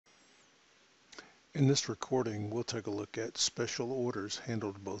In this recording, we'll take a look at special orders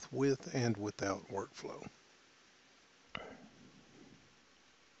handled both with and without workflow.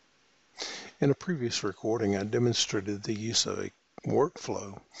 In a previous recording, I demonstrated the use of a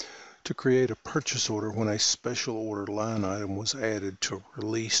workflow to create a purchase order when a special order line item was added to a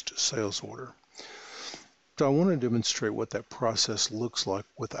released sales order. So I want to demonstrate what that process looks like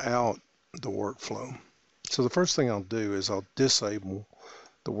without the workflow. So the first thing I'll do is I'll disable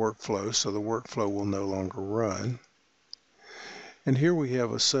the workflow so the workflow will no longer run. And here we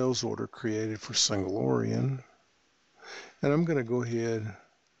have a sales order created for Single Orion. And I'm going to go ahead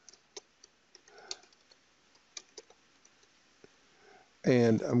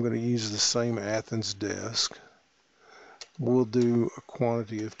and I'm going to use the same Athens desk. We'll do a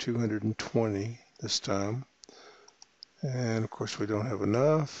quantity of 220 this time. And of course we don't have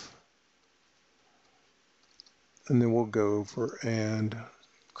enough. And then we'll go over and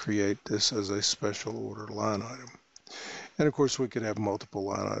create this as a special order line item. And of course we could have multiple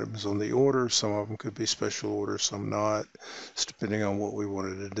line items on the order. Some of them could be special orders, some not. It's depending on what we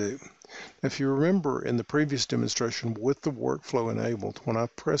wanted to do. If you remember in the previous demonstration with the workflow enabled, when I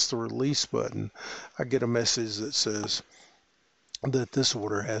press the release button, I get a message that says that this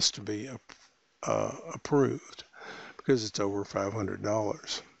order has to be approved because it's over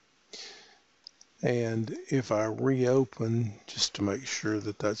 $500. And if I reopen, just to make sure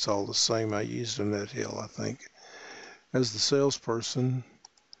that that's all the same, I used a NetHill, I think, as the salesperson,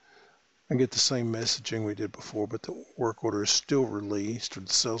 I get the same messaging we did before, but the work order is still released, or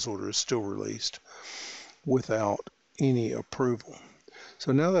the sales order is still released without any approval.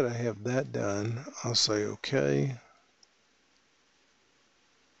 So now that I have that done, I'll say OK.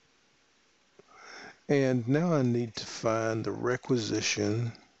 And now I need to find the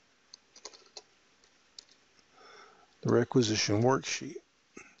requisition worksheet.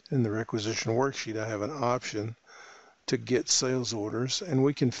 In the requisition worksheet, I have an option to get sales orders, and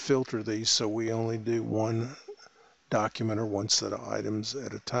we can filter these so we only do one document or one set of items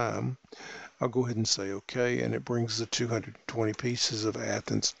at a time. I'll go ahead and say OK, and it brings the 220 pieces of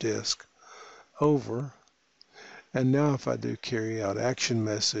Athens disc over. And now if I do carry out action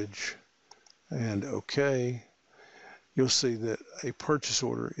message and OK, you'll see that a purchase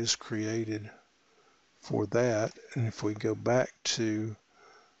order is created for that. And if we go back to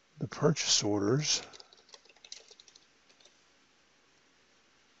the purchase orders,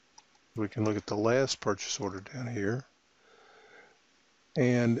 we can look at the last purchase order down here,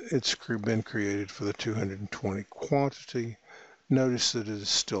 and it's been created for the 220 quantity. Notice that it is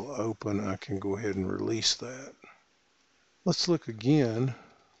still open. I can go ahead and release that. Let's look again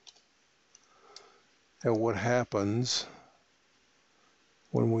at what happens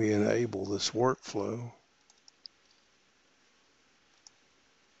when we enable this workflow.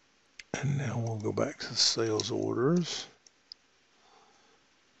 And now we'll go back to the sales orders.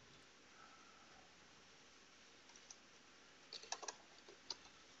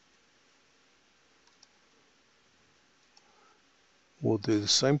 We'll do the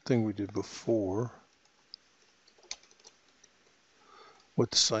same thing we did before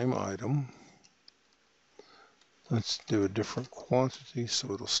with the same item. Let's do a different quantity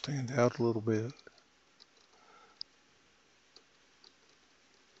so it'll stand out a little bit.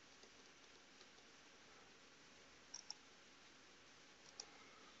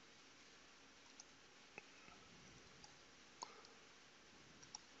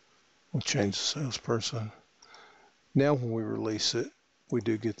 We'll change the salesperson. Now when we release it, we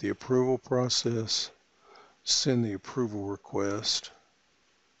do get the approval process, send the approval request,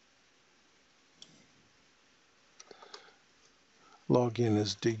 log in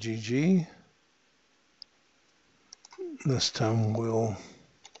as DGG. This time we'll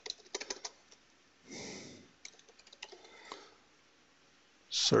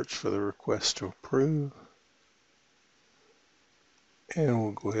search for the request to approve, and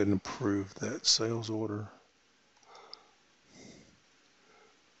we'll go ahead and approve that sales order.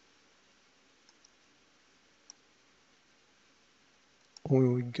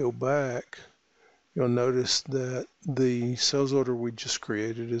 When we go back, you'll notice that the sales order we just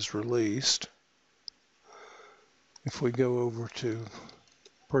created is released. If we go over to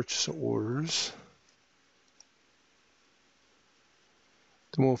purchase orders,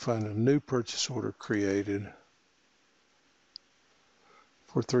 then we'll find a new purchase order created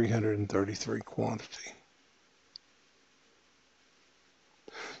for 333 quantity.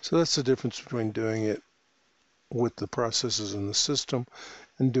 So that's the difference between doing it with the processes in the system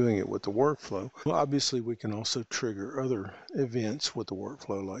and doing it with the workflow. Well, obviously we can also trigger other events with the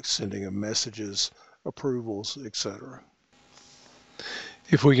workflow, like sending of messages, approvals, etc.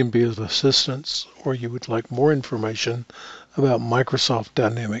 If we can be of assistance or you would like more information about Microsoft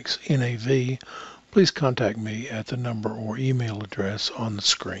Dynamics NAV, please contact me at the number or email address on the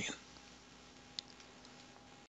screen.